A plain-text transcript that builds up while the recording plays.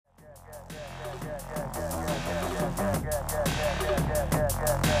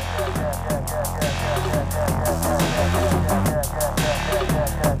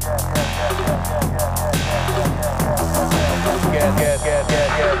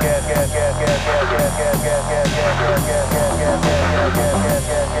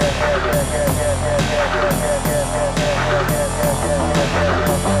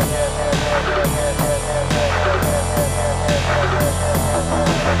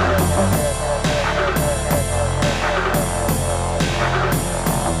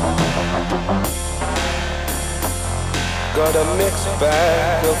Got a mixed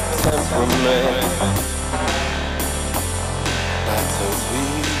bag of temperament,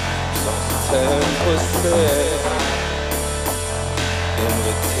 batteries of 10%.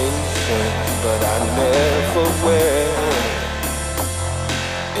 Invitation, but I never went.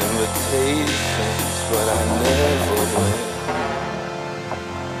 Invitations, but I never went.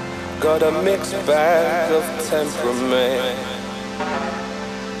 Got a mixed bag of temperament,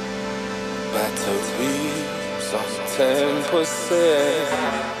 batteries of 10%.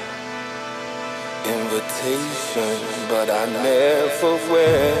 Invitation, but I never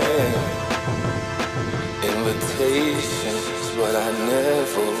went. Invitations, but I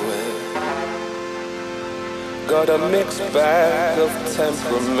never went. Got a mixed bag of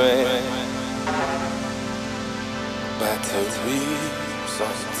temperament, batteries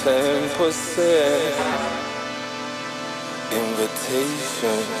of 10%.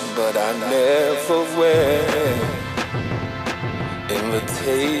 Invitation, but I never went.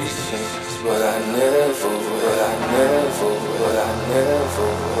 Invitations, but I never went. I never, but I never,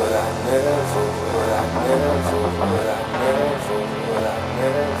 but I never, but I never, but I never, but I never, but I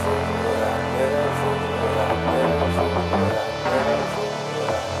never, but I never, but I never,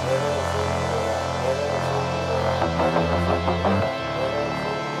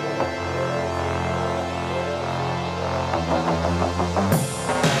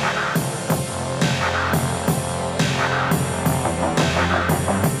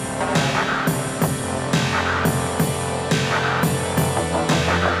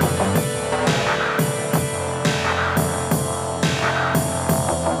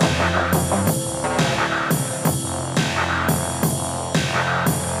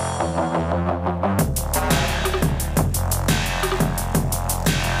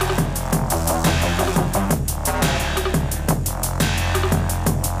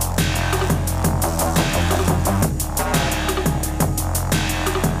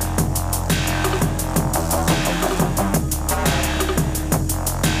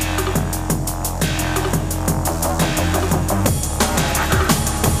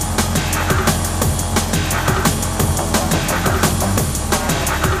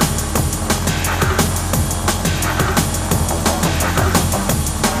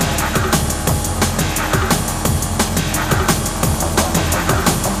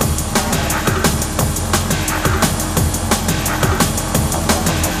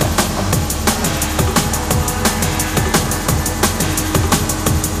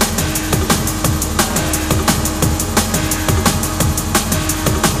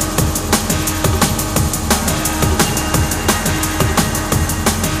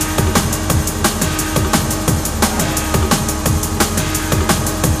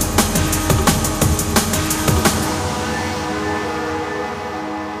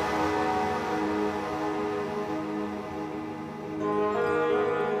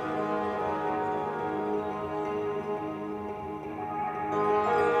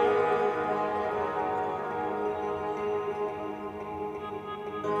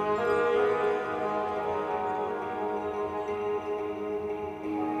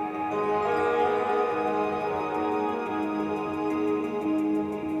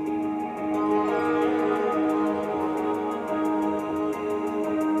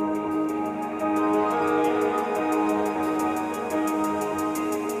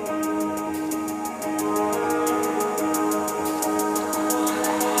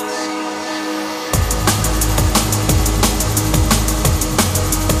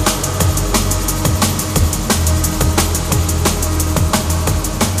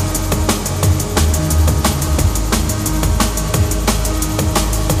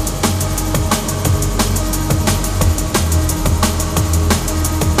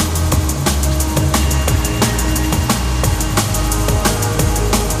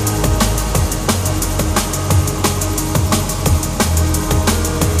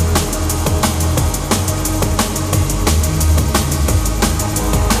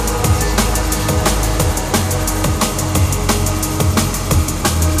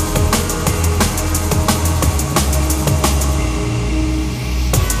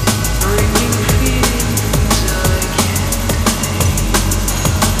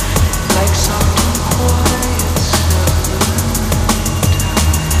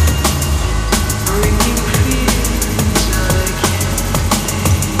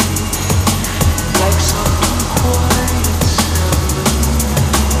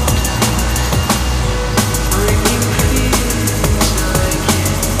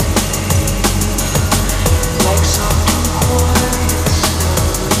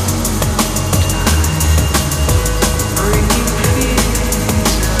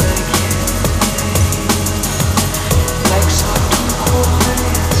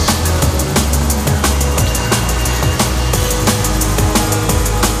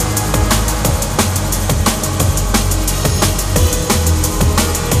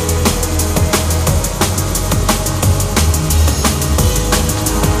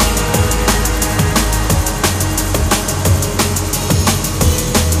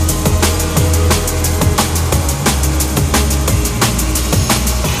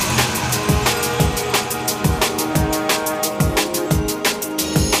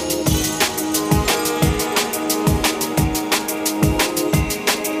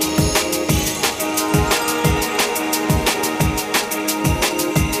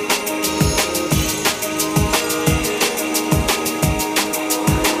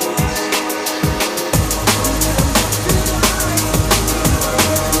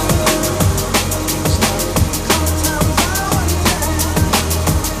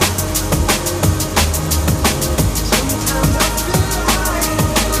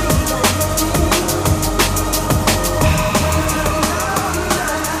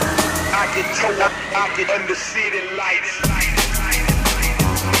 I can under city lights.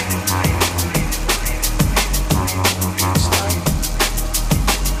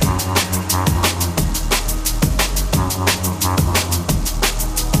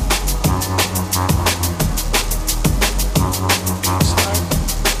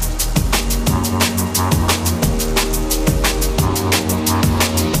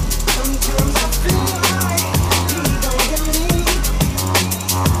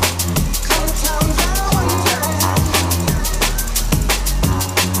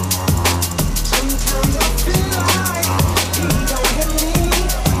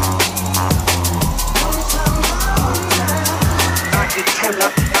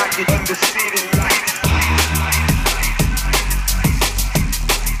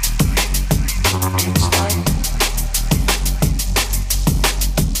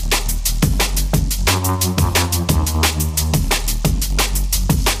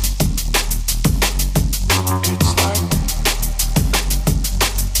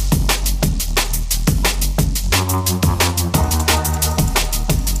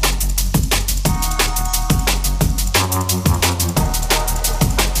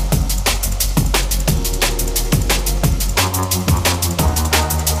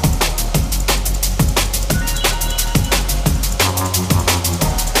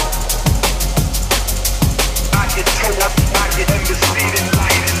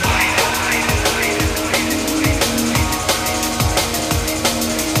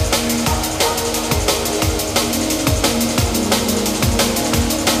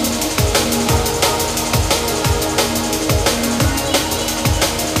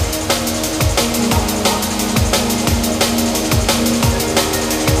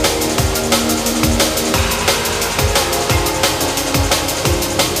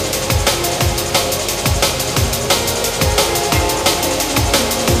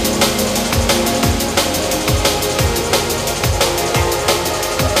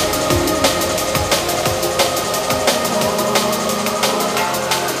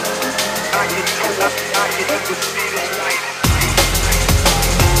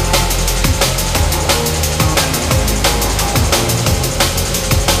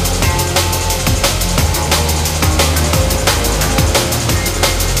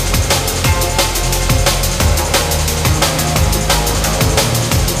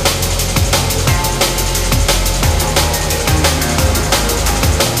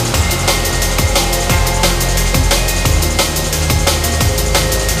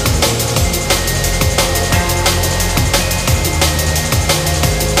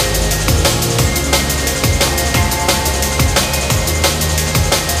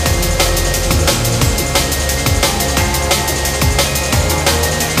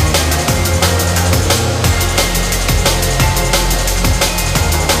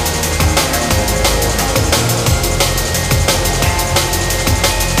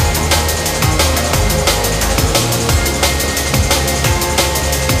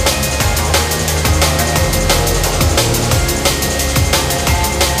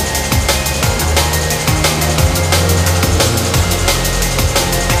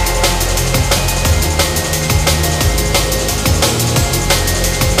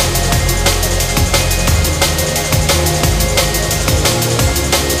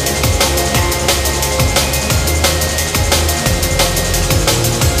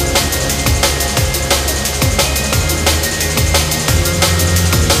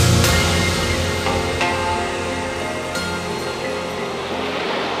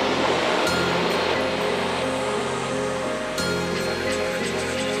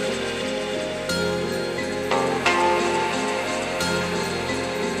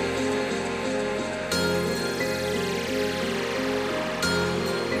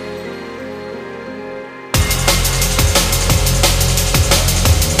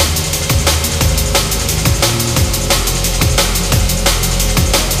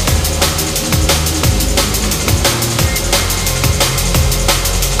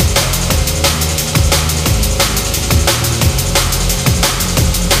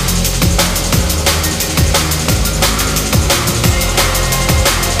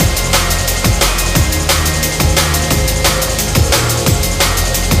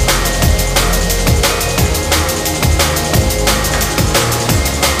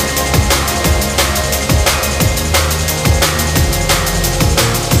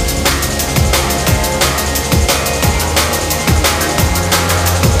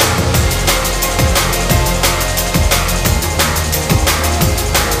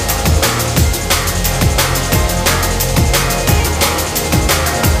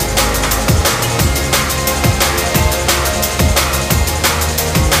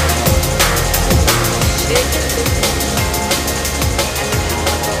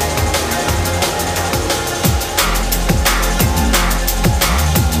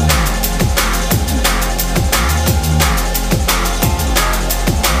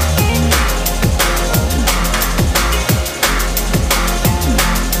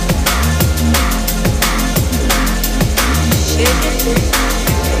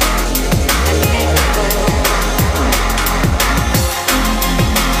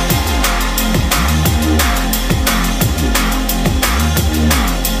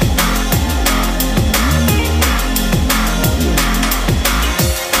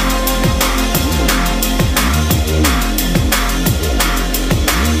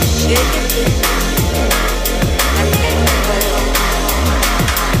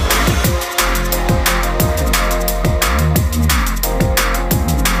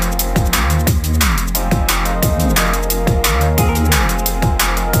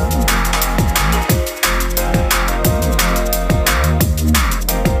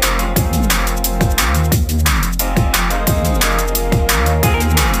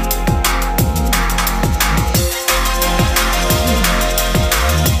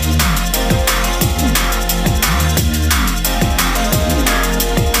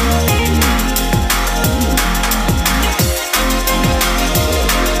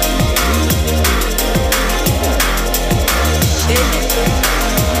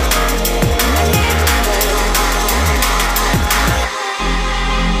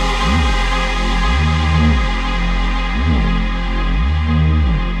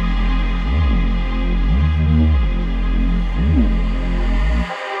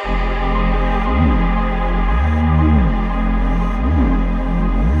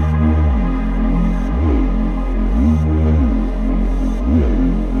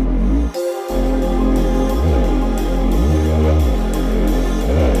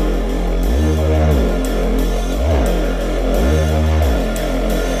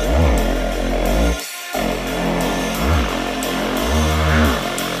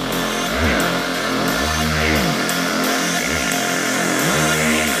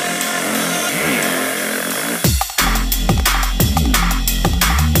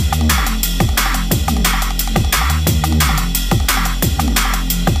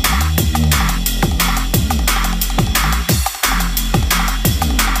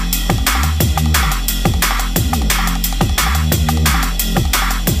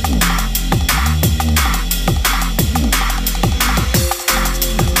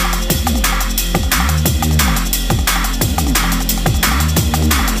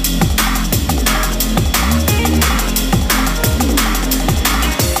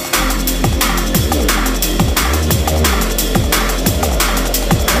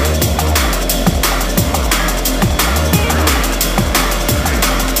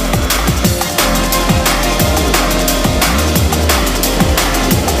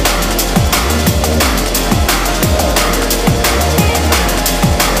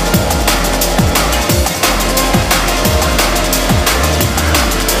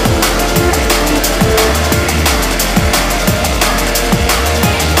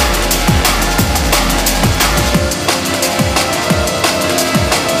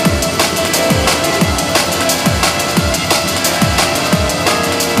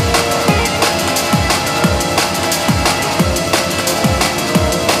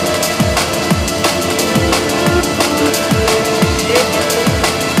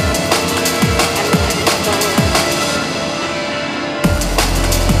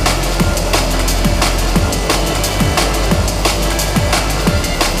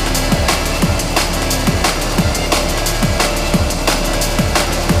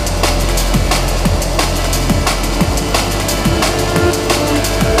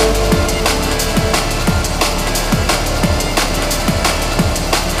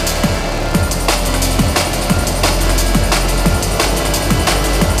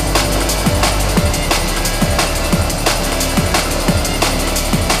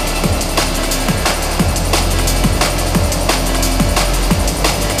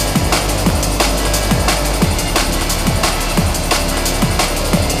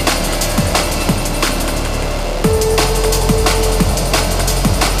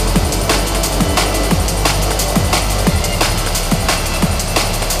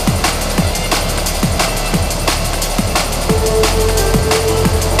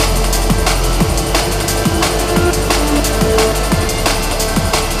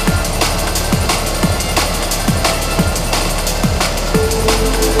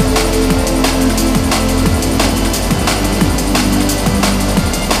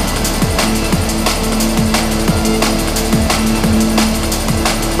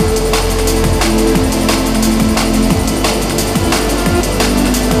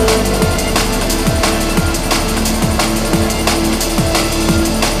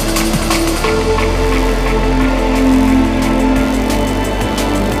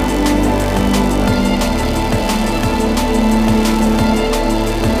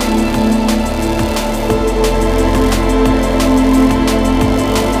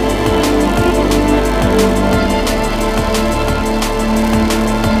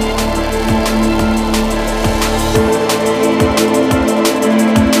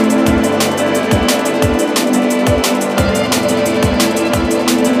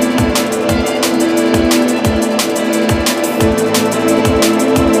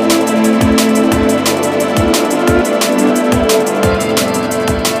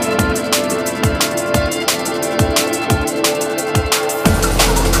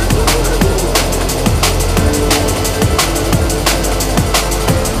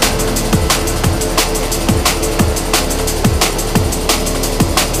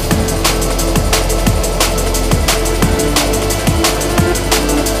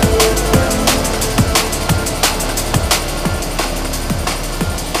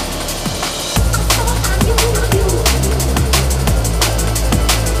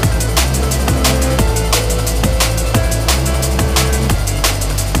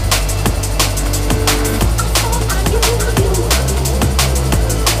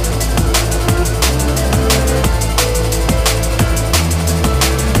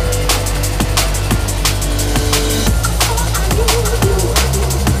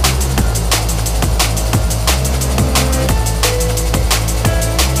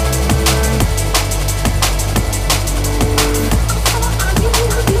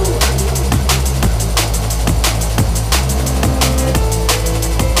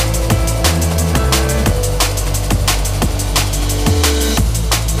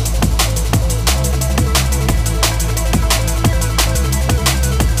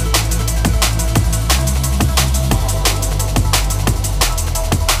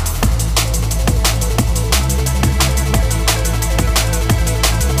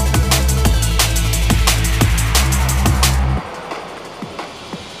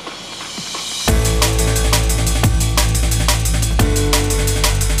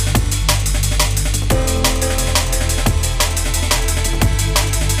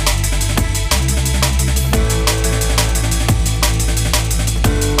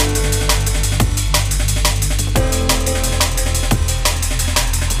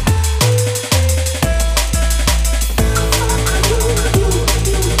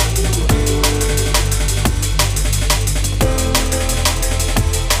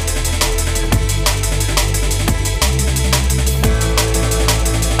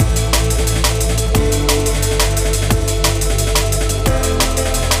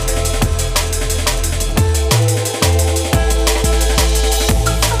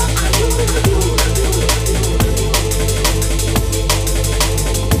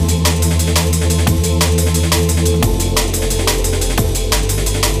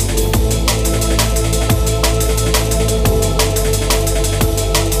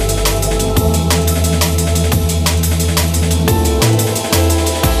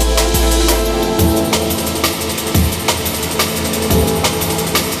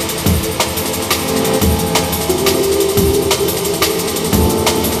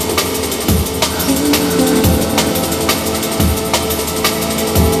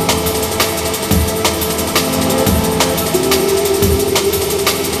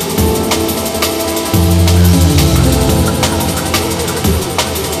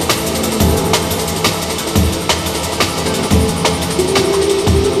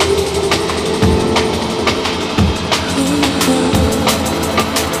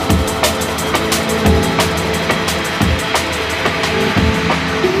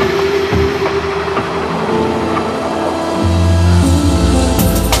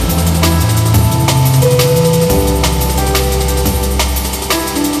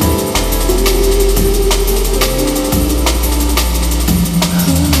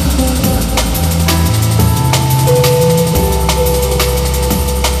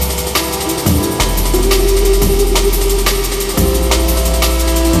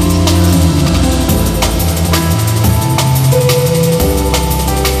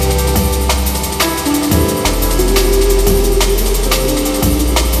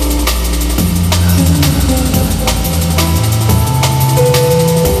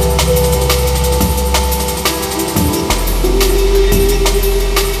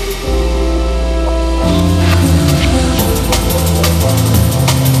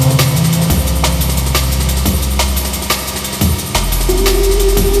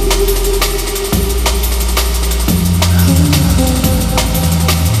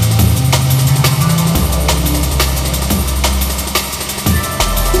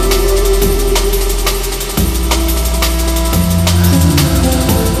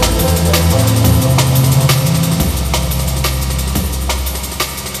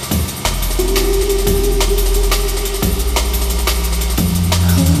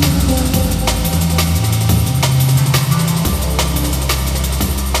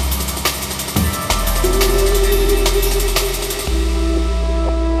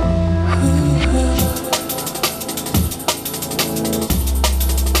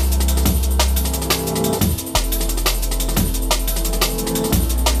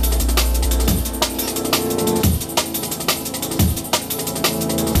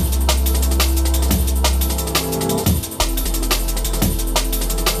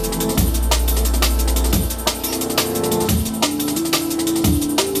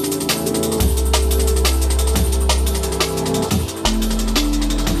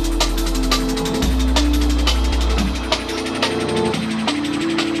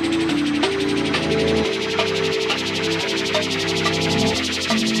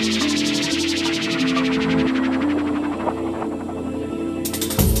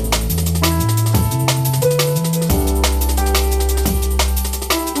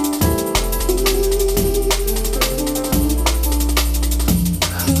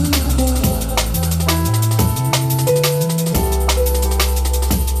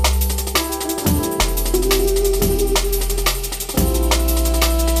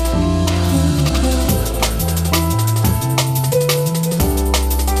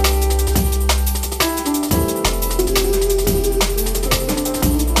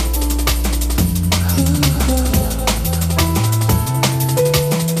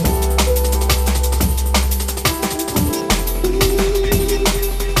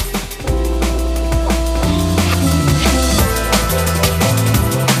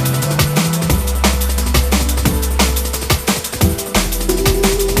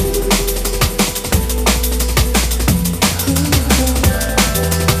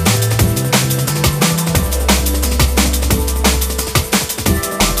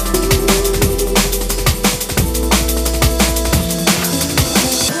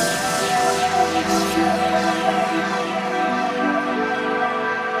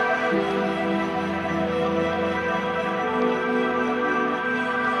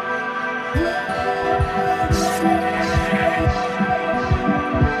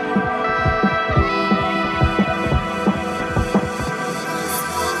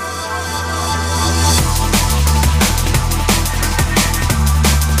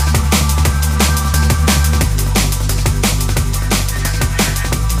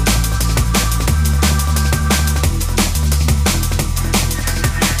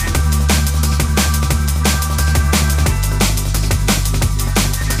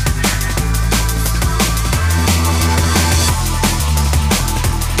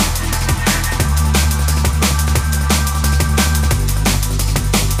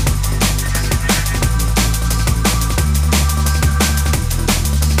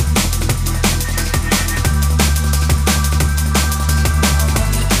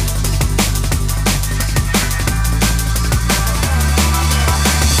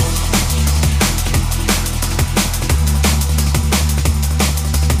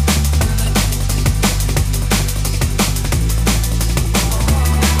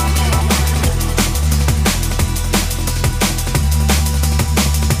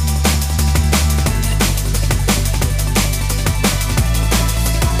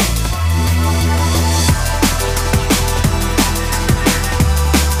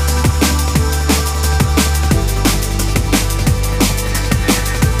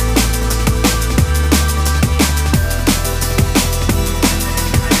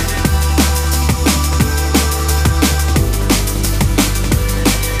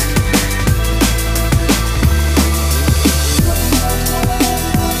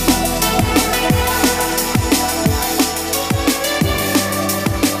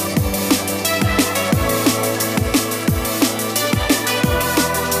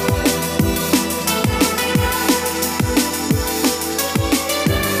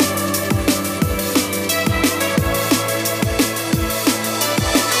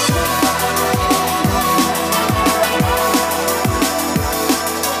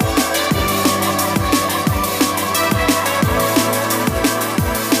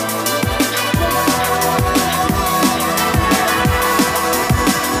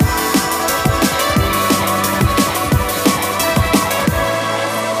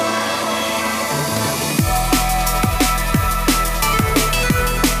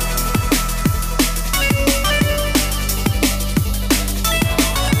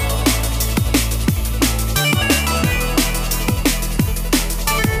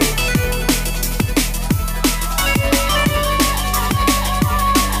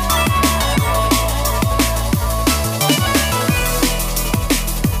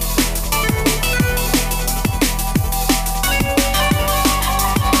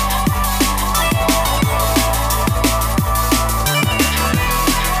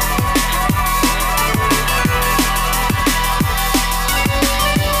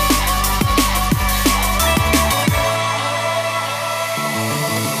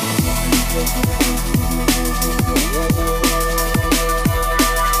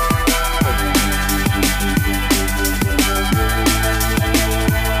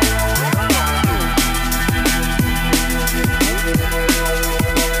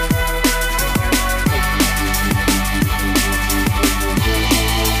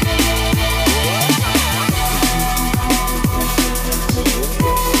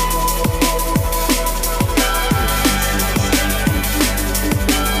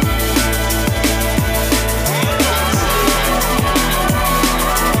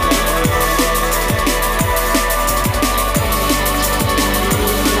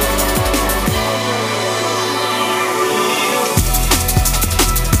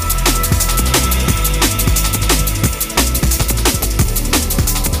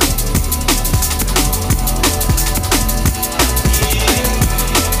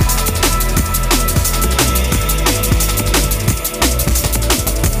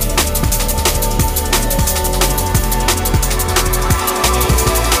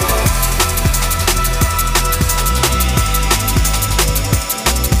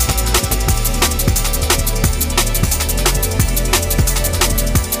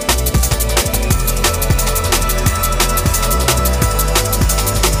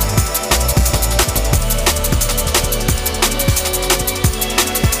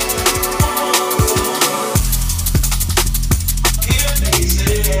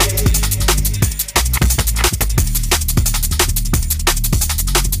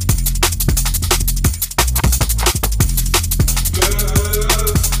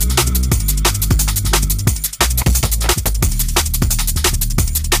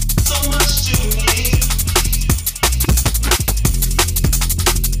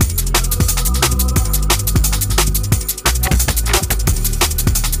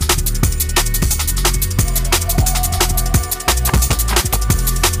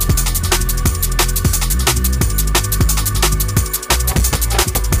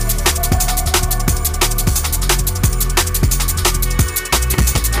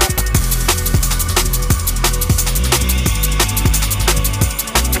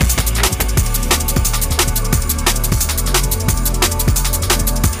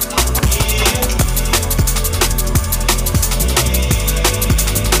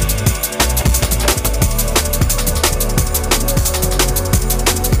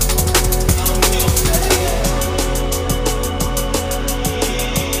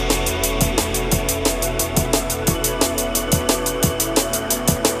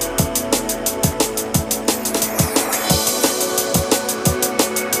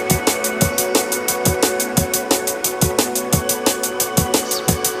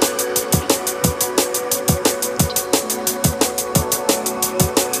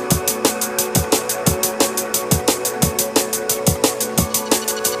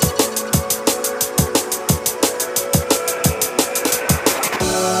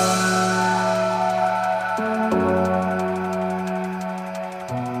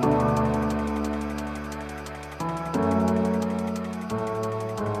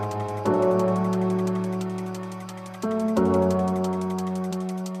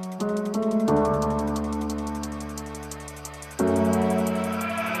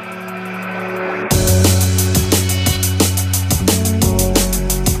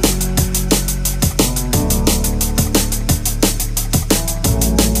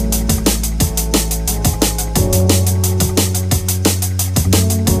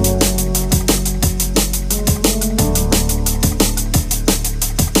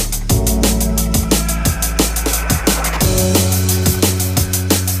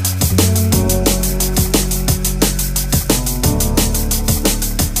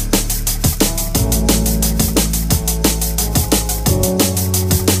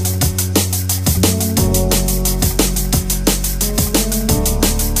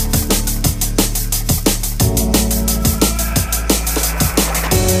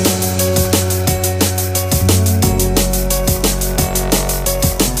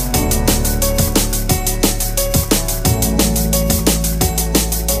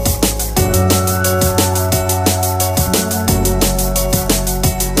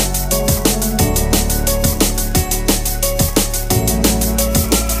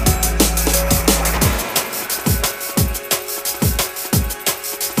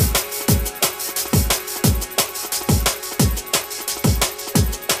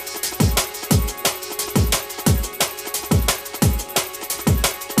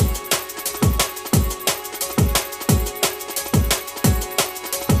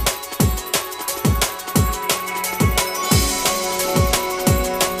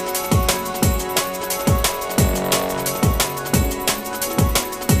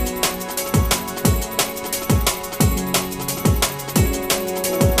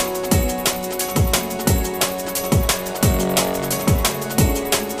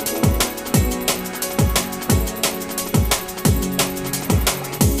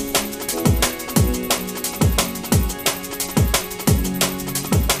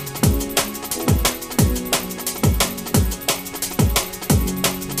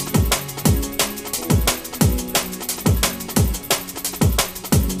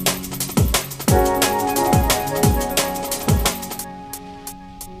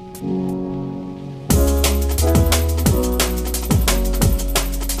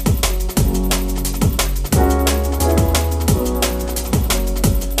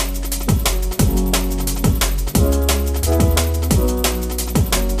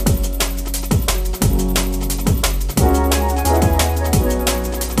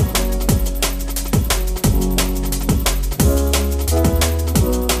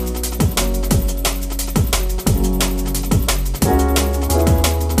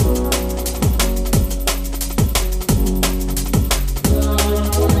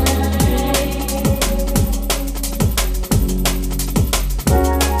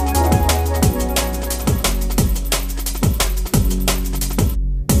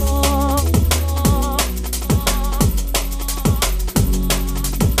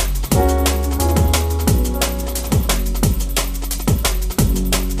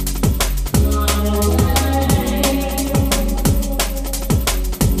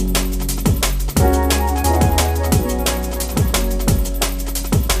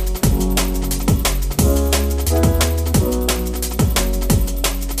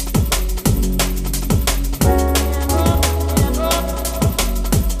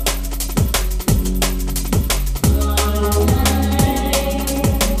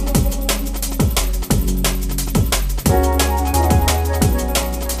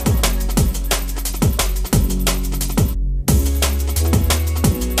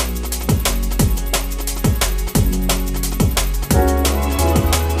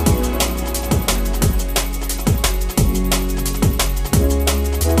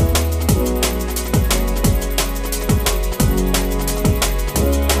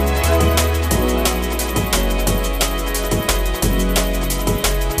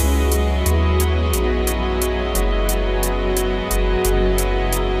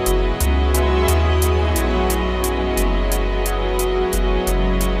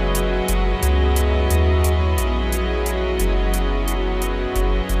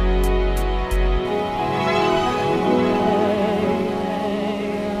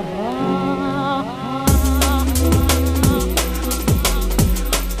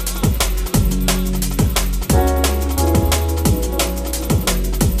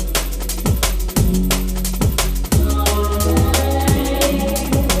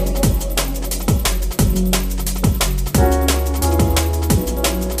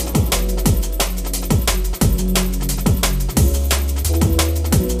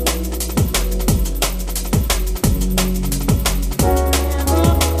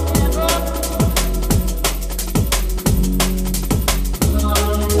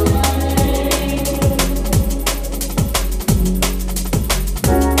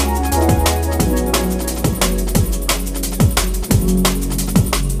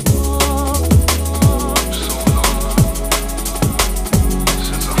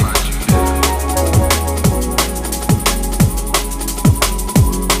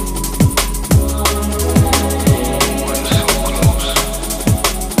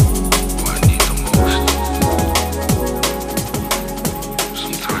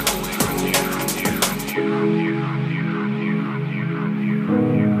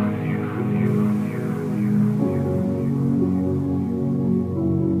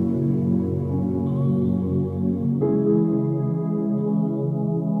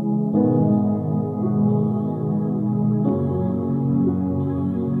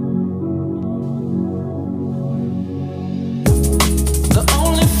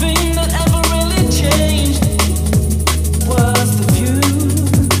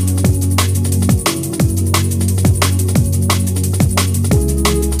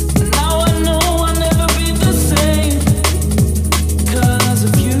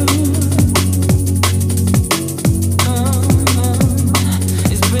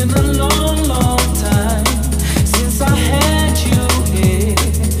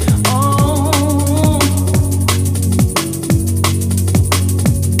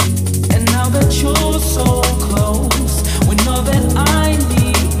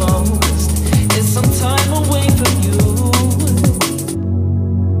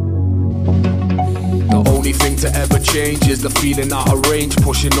 the feeling out of range,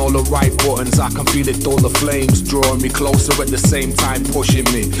 pushing all the right buttons. I can feel it, all the flames drawing me closer at the same time, pushing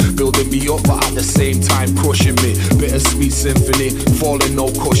me, building me up, but at the same time crushing me. Bittersweet symphony, falling, no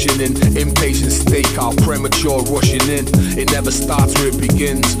cushioning. Impatient stakeout, premature rushing in. It never starts where it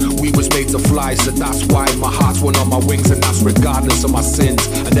begins. We was made to fly, so that's why my heart's one on my wings, and that's regardless of my sins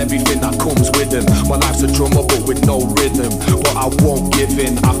and everything that comes with them. My life's a drummer, but with no rhythm. But I won't give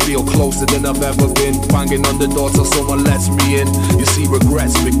in. I feel closer than I've ever been. Banging on the door till someone lets me in. You see,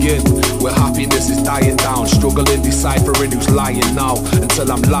 regrets begin where happiness is dying down. Struggling, deciphering who's lying now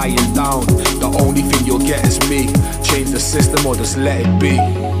until I'm lying down. The only thing you'll get is me. Change the system or just let it be.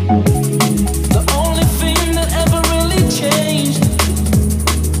 The only thing that ever really changed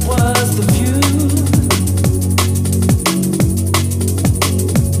was the view.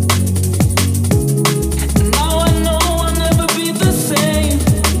 Now I know I'll never be the same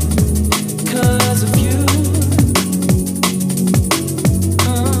 'cause of you.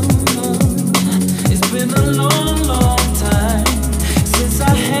 It's been a long, long time since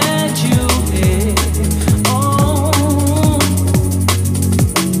I had you here.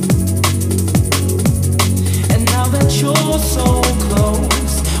 And now that you're so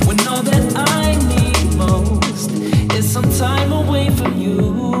close, when all that I need most is some time away from you.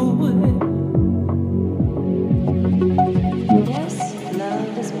 Yes,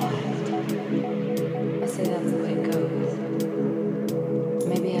 love is wild. I say that's the way it goes.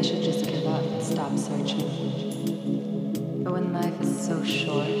 Maybe I should just give up and stop searching. But when life is so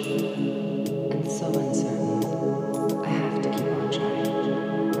short and so uncertain, I have to keep on trying.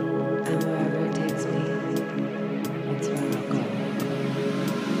 And wherever it takes me, that's where I'll go.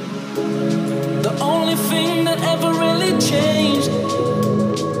 The only thing that ever really changed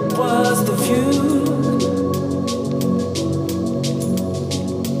was the view.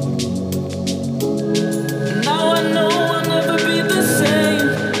 Now I know I'll never be the same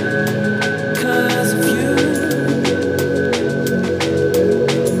 'cause of you.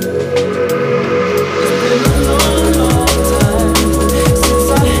 It's been a long, long time since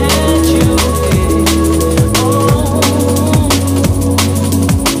I had you here.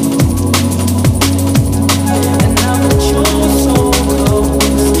 And now that you're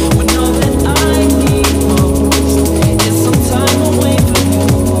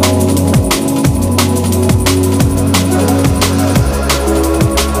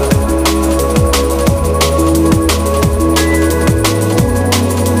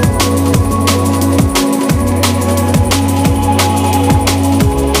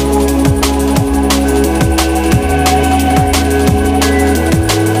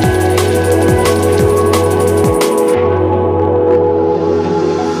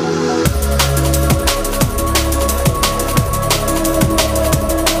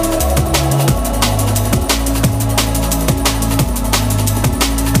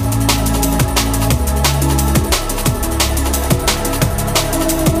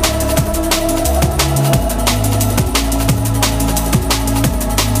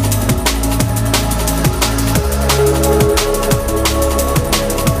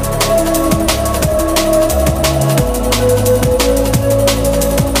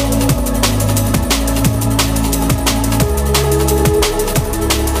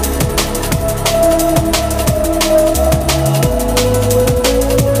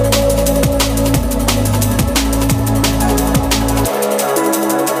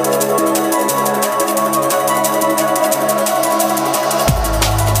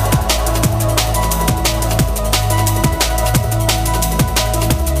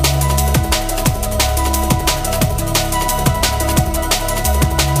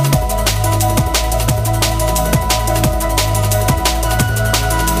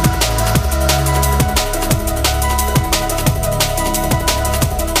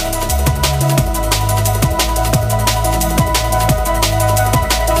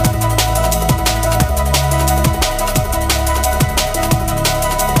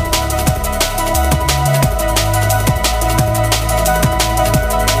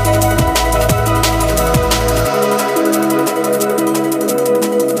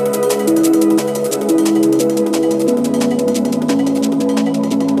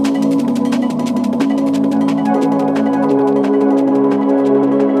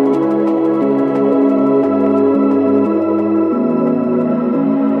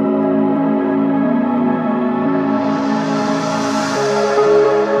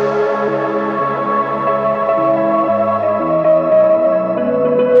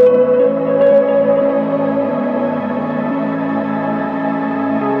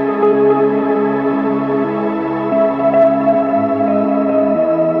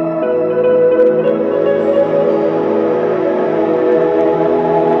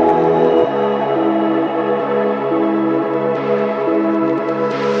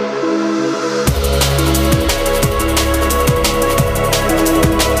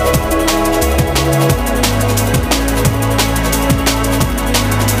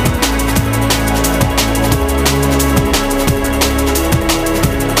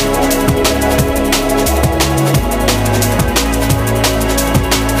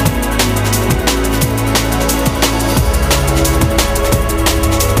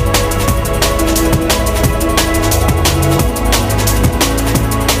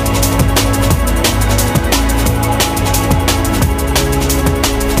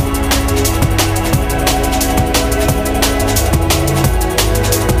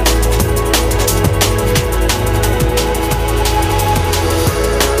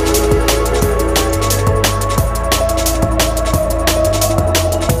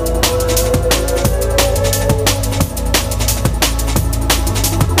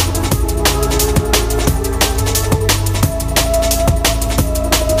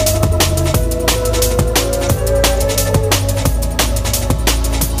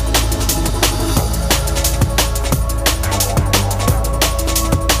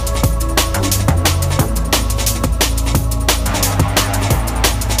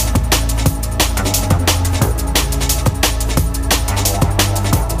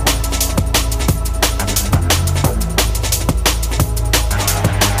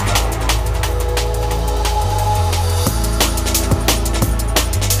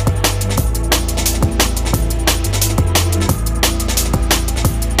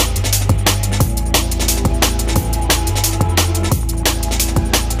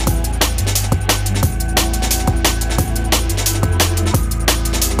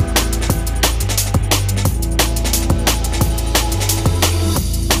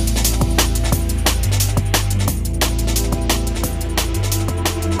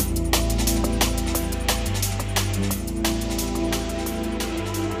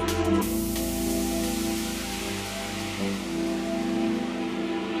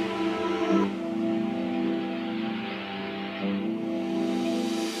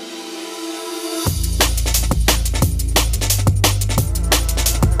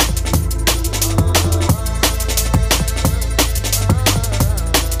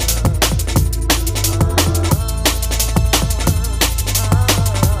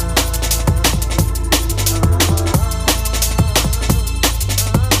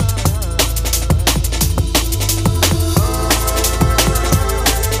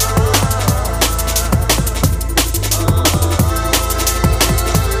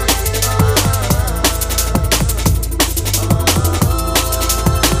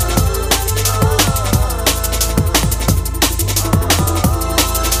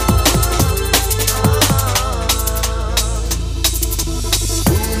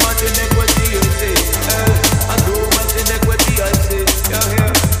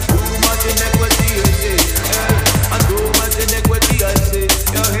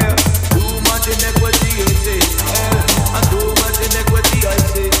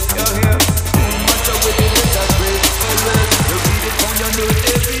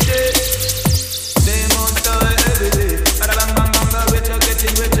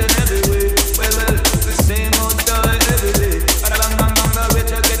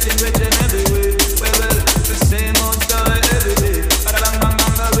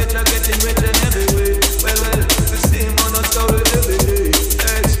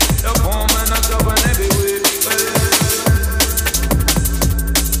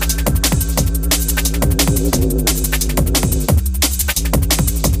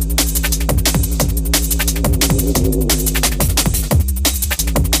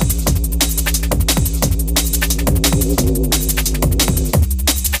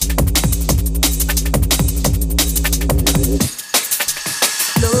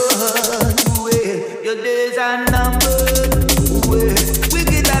and numbered.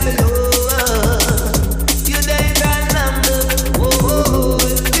 Wicked Babylon, you're dead and numbered. Oh,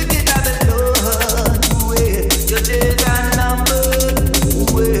 wicked Babylon, you're dead and numbered.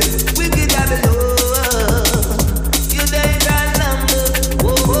 Wicked Babylon, you're dead and numbered.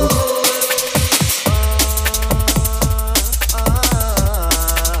 Oh.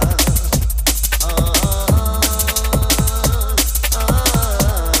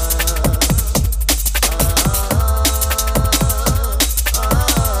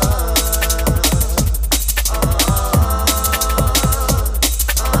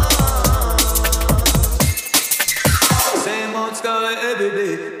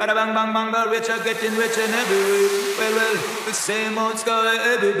 Bada bang bang bang, the rich are getting rich in every way. Well, the same old story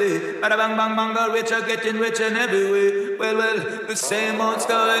every day. Bada bang bang bang, the rich are getting rich in every way. Well, the same old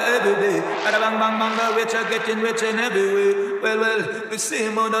story every day. Bada bang bang bang, the rich are getting rich in every way. Well, the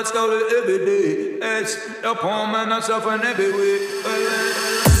same old story every day. It's the poor man are suffering every way.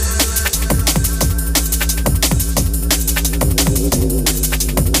 Well.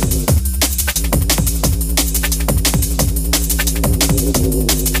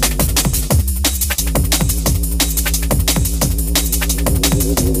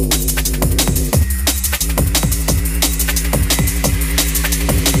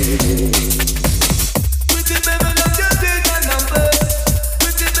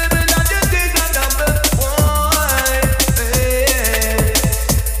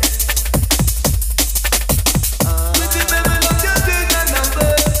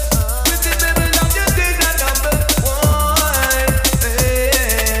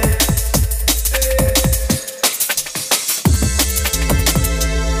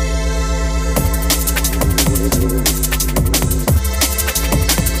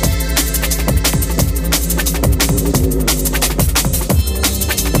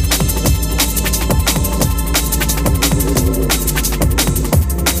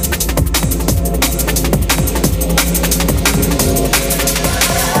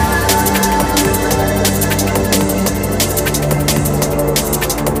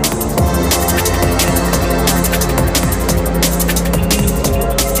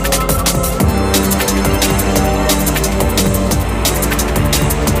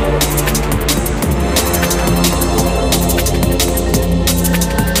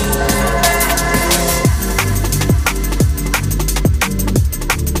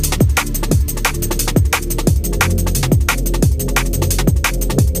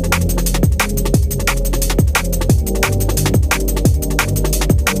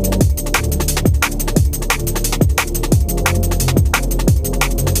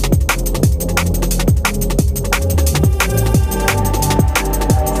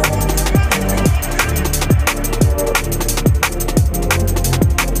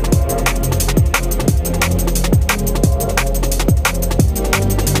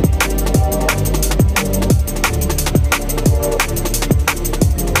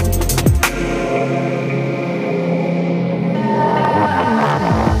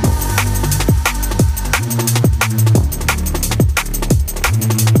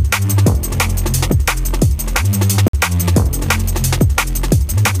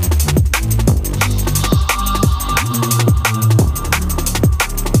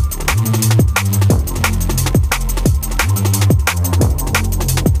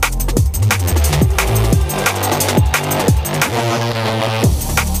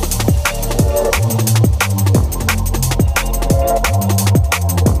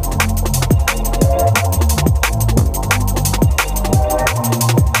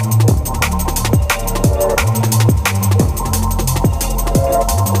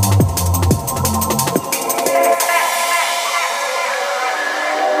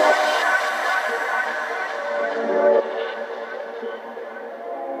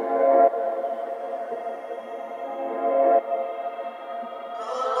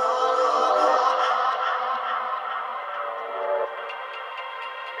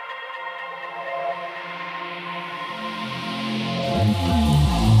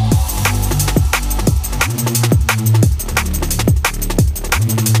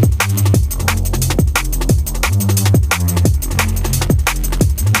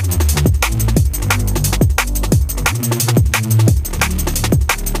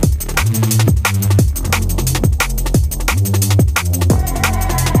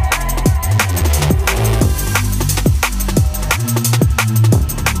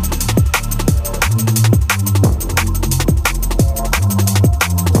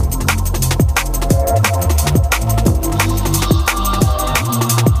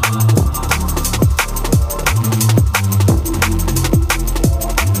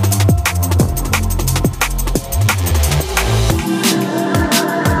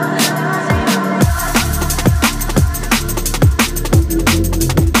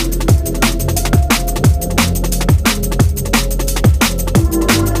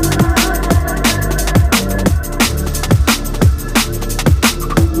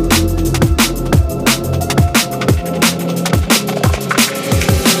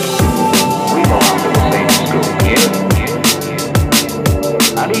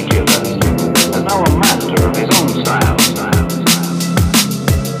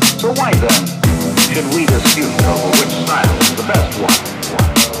 should we dispute over which style is the best one?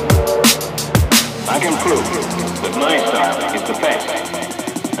 I can prove that my style is the best.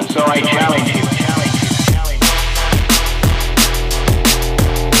 And so I challenge you.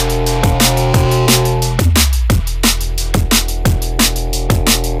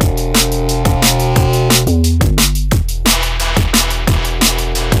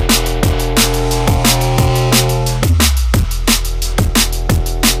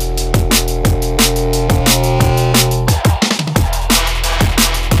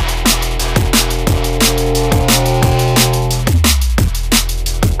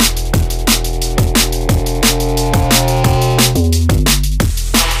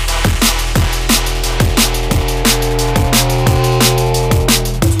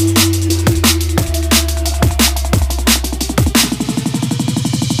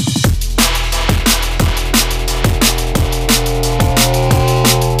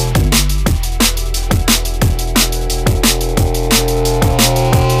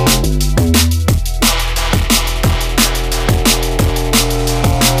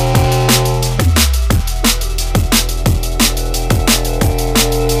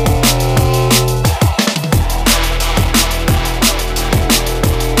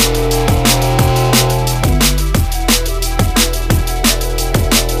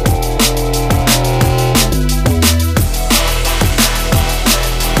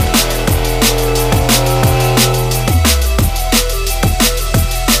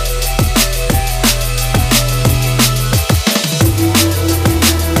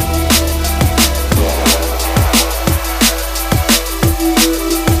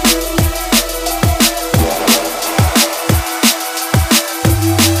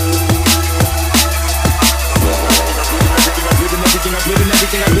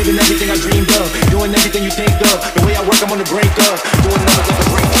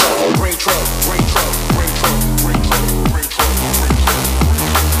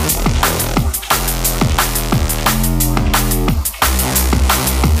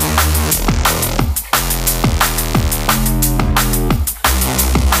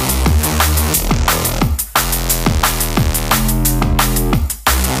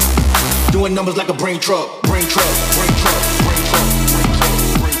 Doing numbers like a brain truck, brain truck, brain truck, brain truck, brain truck,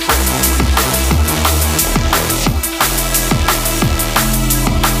 brain truck.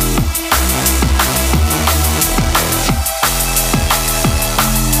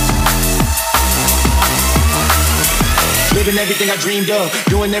 Living everything I dreamed of,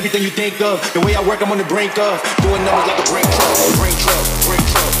 doing everything you think of. The way I work, I'm on the brink of. Doing numbers like a brain truck, brain truck, brain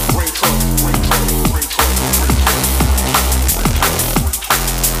truck, brain truck, brain truck, brain truck.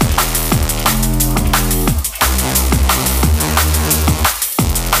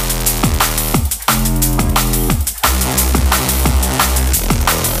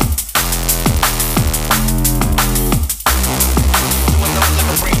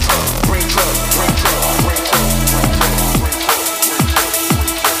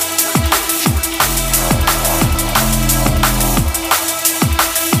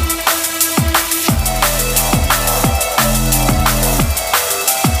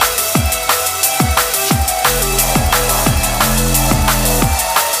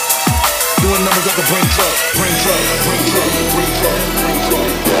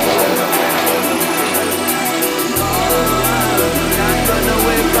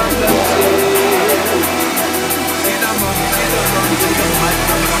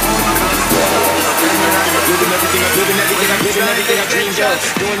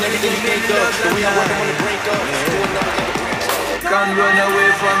 Can't run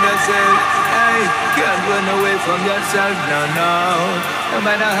away from yourself, hey. Can't run away from yourself, no, no. No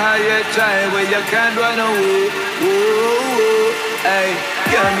matter how you try, well, you can't run away. Whoa, hey.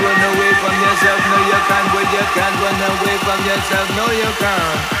 Can't run away from yourself, no, you can't. Well, you can't run away from yourself, no, you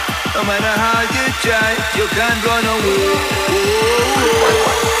can't. No matter how you try, you can't run away. Whoa.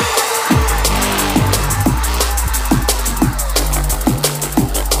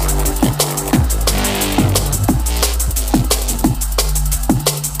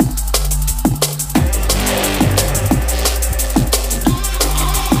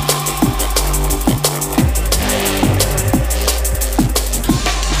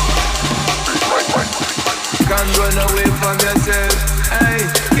 Can't run away from yourself, hey.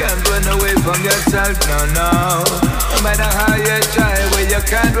 Can't run away from yourself, no, no. No matter how you try, well, you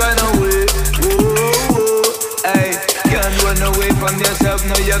can't run away. Whoa, hey. Can't run away from yourself,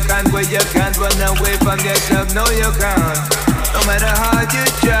 no, you can't. Well, you can't run away from yourself, no, you can't. No matter how you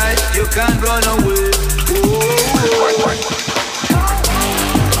try, you can't run away. Whoa.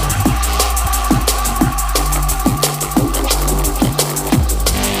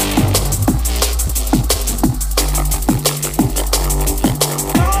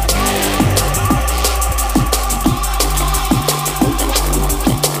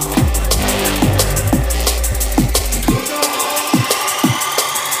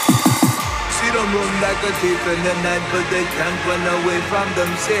 thief in the night, but they can't run away from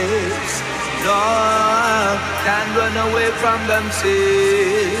themselves. No, can't run away from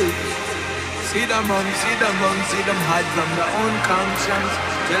themselves. See them run, see them run, see them hide from their own conscience.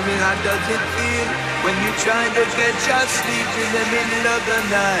 Tell me, how does it feel when you try to get your sleep in the middle of the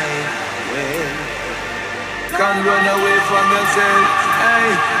night? Well, can't run away from yourself.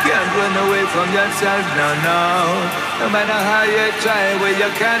 Hey, can't run away from yourself. No, no. No matter how you try, well, you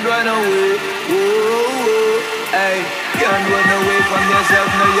can't run away. Whoa, hey, can't run away from yourself.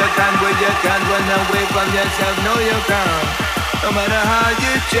 No, you can't. Well, you can't run away from yourself. No, you can't. No matter how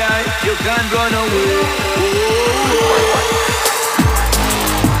you try, you can't run away. Whoa.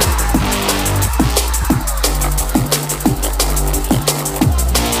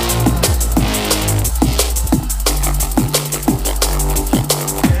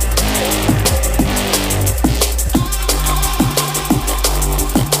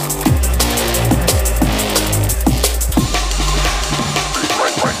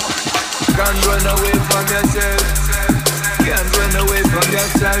 Can't run away from yourself. Can't run away from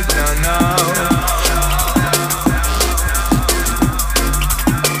yourself, no, no.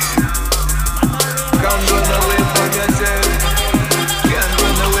 Can't run away from yourself. Can't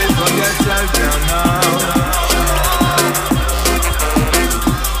run away from yourself, no, no.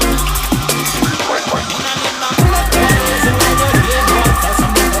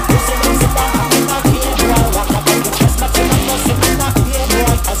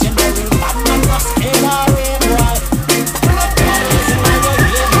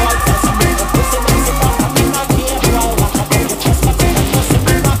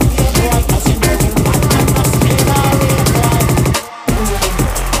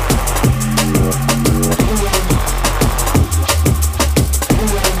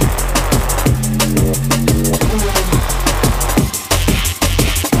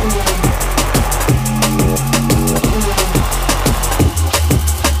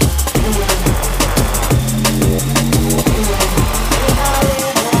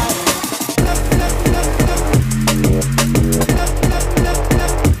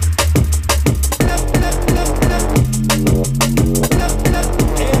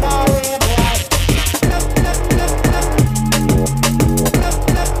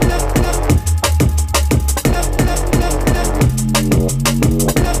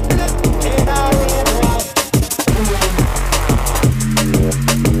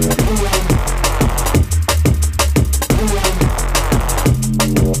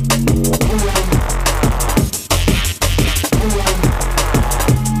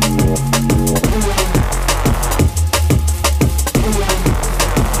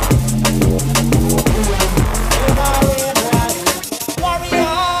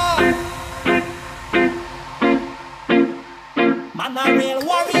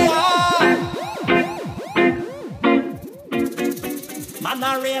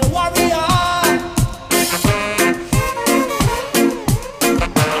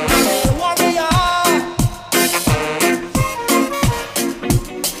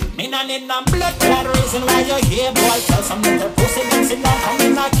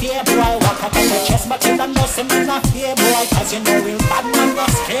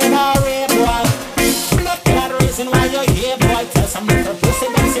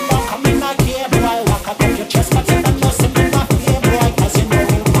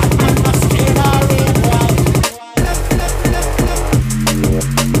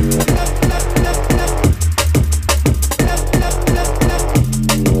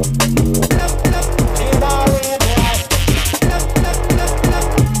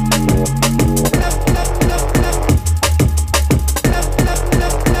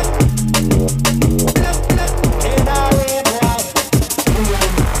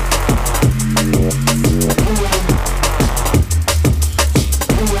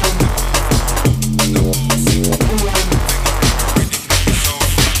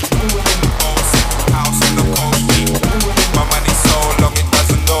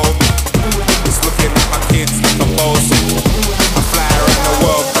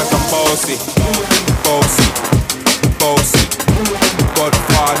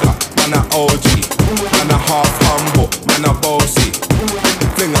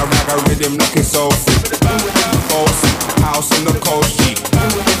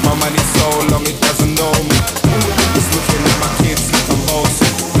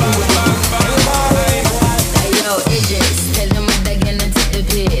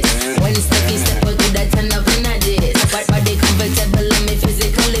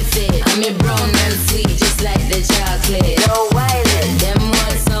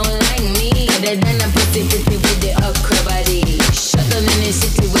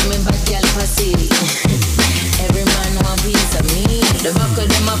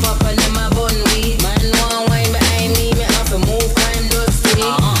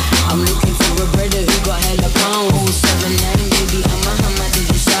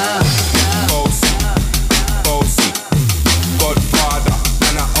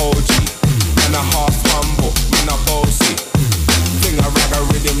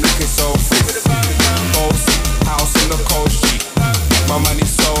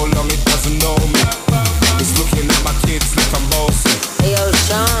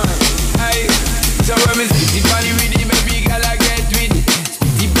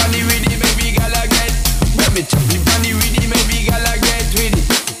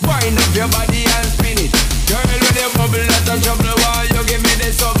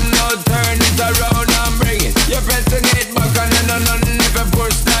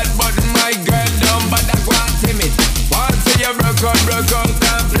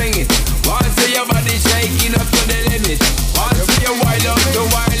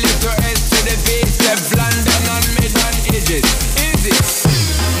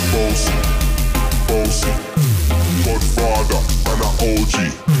 OG.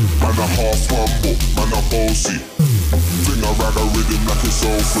 Man a half humble, man a bossy. Bring a rag a rhythm like it's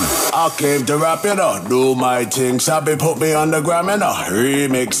all free. I came to rap, you know, do my thing. Sabi put me on the gram, you know,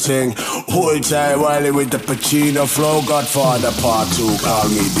 remix thing. Hold tight Wiley with the Pacino flow. Godfather part 2, call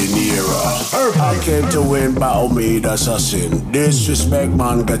me De Niro. I came to win, battle me, that's a sin. Disrespect,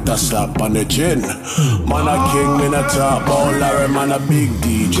 man, get a slap on the chin. Man a king, in a top, oh Larry, man a big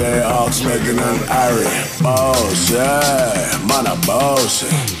DJ, Ox, Megan and Harry. Boss, yeah, man a boss.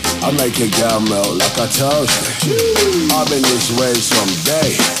 I make your girl melt like a toast. I've been this way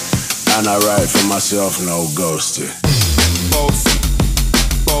someday, and I write for myself, no ghosting. Bossy,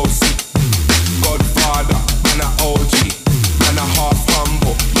 bossy, Godfather, man a OG, man a half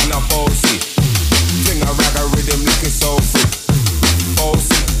humble, man a bossy. Sing a rag a rhythm like it's so free.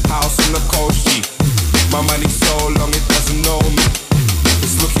 Bossy, house on the coast G. My money so long it doesn't know me.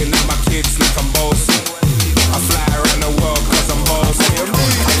 It's looking at my kids like I'm bossy. I fly around the world cause I'm bossy. Bossy,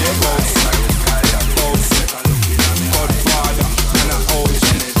 bossy, Godfather, man a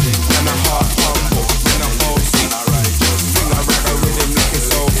OG, man a half humble, man a bossy. Sing a rag a rhythm like it's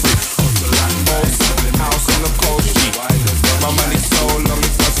so free. Bossy, house on the coast G. My money so long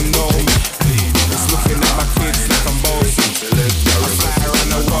it doesn't know me. It's looking at my kids like I'm bossy. I fly around the world cause I'm bossy.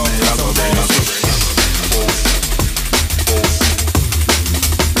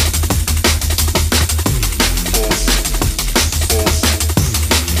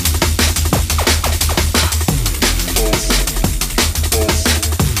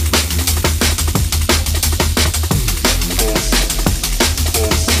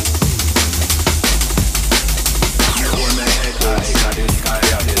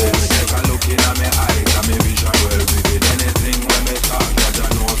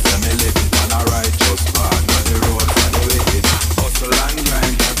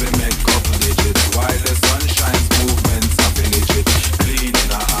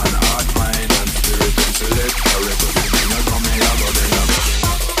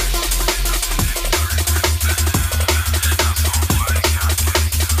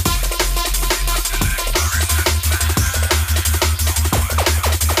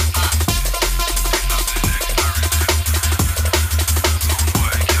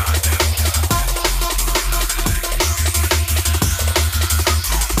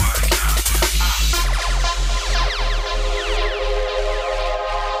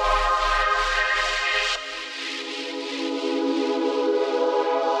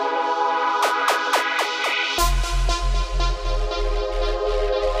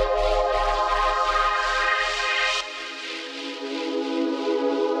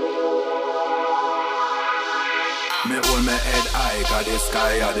 Me hold me head high, cause the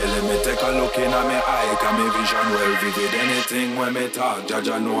sky are the limit. Take a look in at me eye, cause me vision well vivid. Anything when me talk,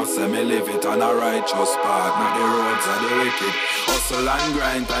 Jaja know say me live it on a righteous path. Not the roads are the wicked. Hustle and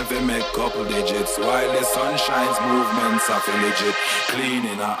grind, time for make couple digits. While the sun shines, movements are feel legit. Clean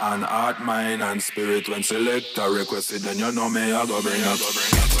in a hand, heart, mind and spirit. When selector request it, then you know me, I go bring it.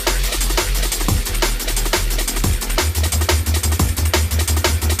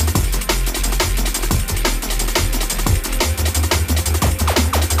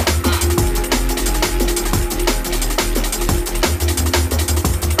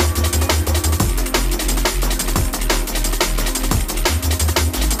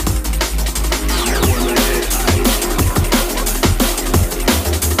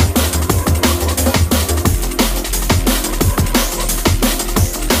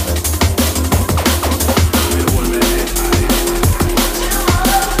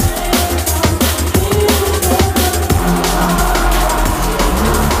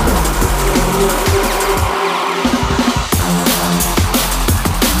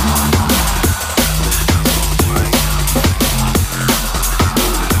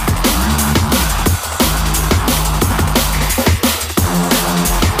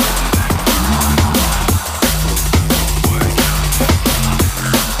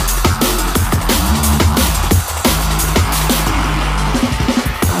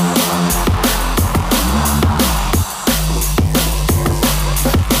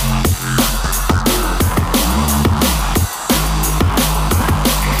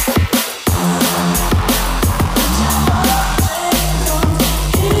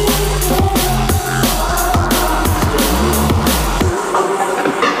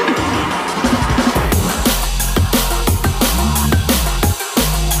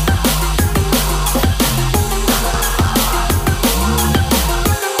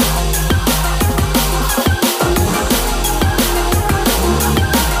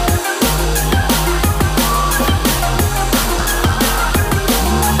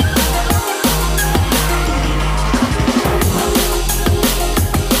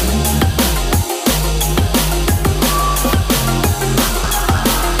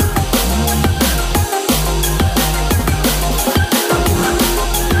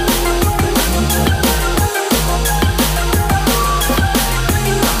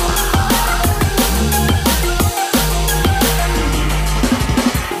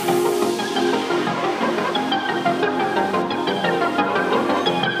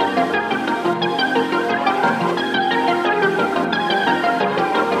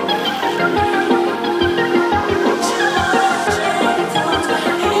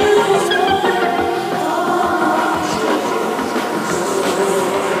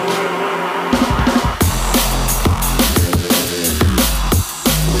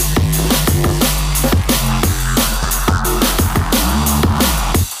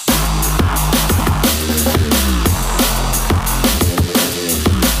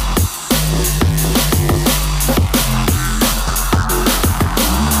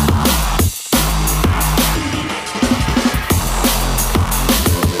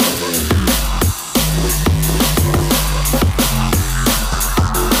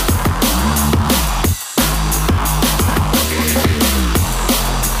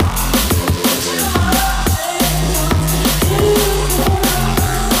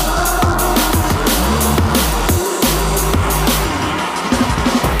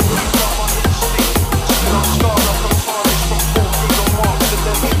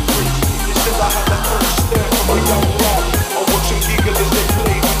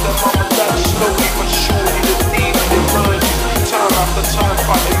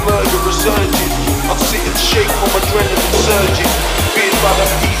 surges. I sit and shake from adrenaline surges. Feared by the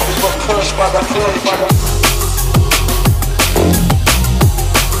people but cursed by the clergy.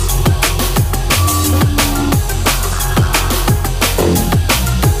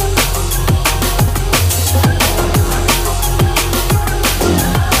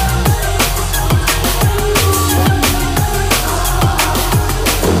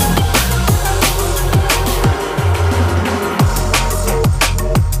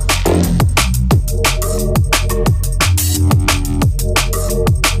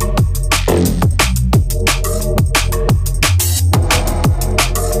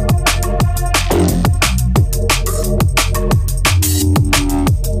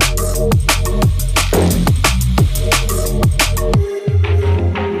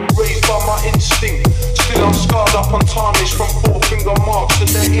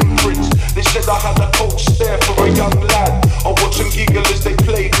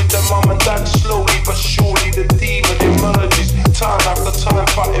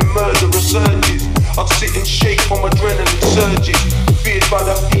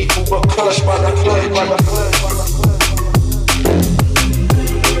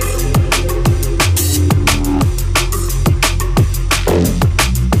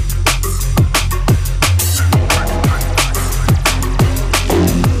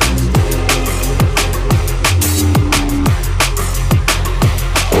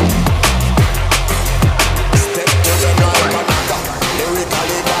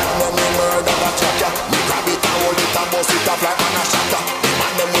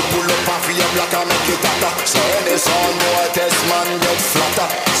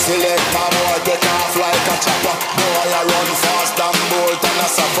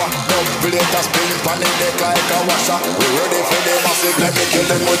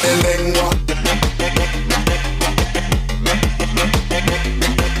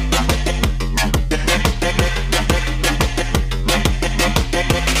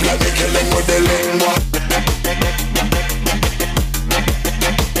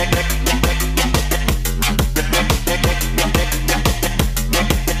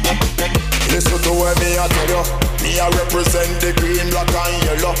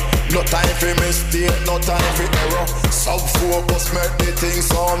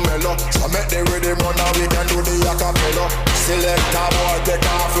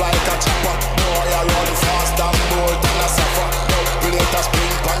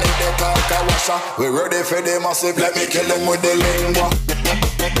 We ready for the massive, let me kill them with the lingua.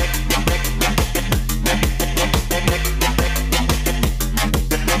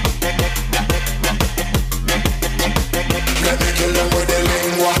 Let me kill them with the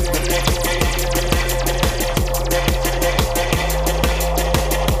lingua.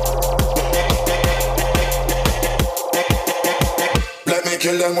 Let me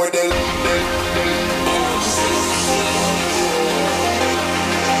kill them with the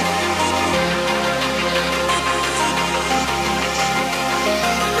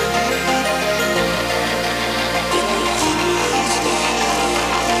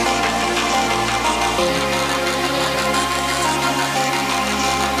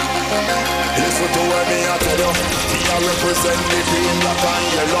represent the green, black and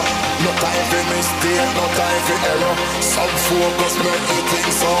yellow. No time for mistake, no time for error. Some focus make the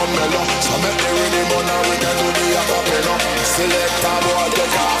things so mellow. So make the rhythm on and we can do the acapella. Select a boy,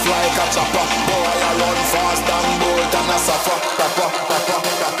 take off like a chopper. Boy, I run fast and bolt and a suffer.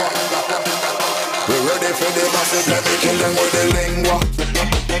 We ready for the massive, let me kill them with the lingua.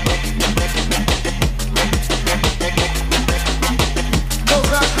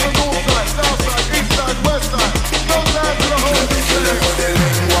 Goes out to the north side, south side, east side, west side. Goes out to the whole let me kill them with the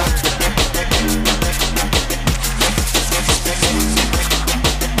lingua.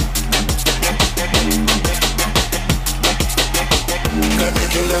 Let me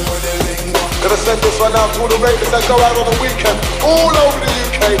kill them with the lingua. Gonna send this one out to all the ravers that go out on the weekend. All over the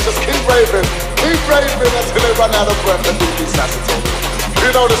UK, just keep raving. Keep raving until they run out of breath and do these sassatones.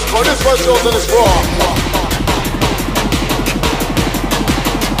 You know this one, this one's yours and it's raw.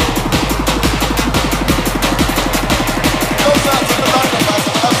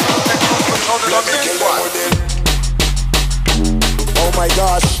 Oh my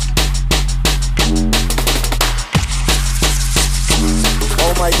gosh.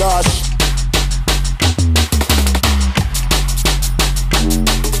 Oh my gosh.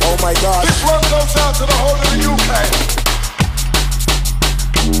 Oh my gosh. This one goes out to the whole of the UK.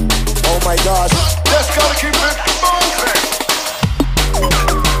 Oh my gosh. Just gotta keep it moving.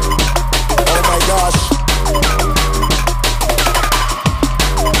 Oh my gosh.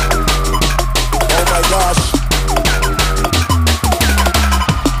 Oh my gosh.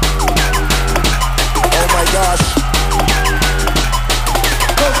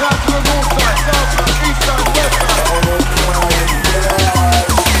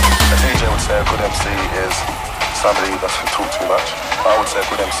 somebody who doesn't talk too much. I would say a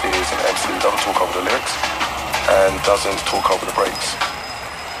good MC is an MC who doesn't talk over the lyrics and doesn't talk over the breaks.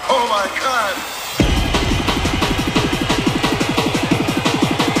 Oh my God!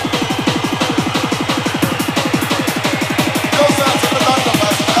 Goes out to the London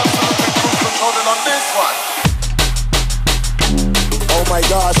man, absolutely crew controlling on this one. Oh my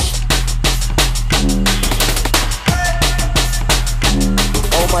gosh.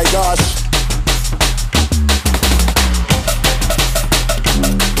 Oh my gosh.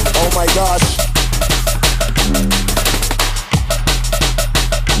 Oh my gosh.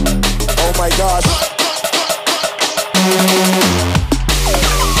 Oh my gosh.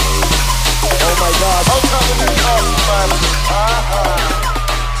 Oh my gosh.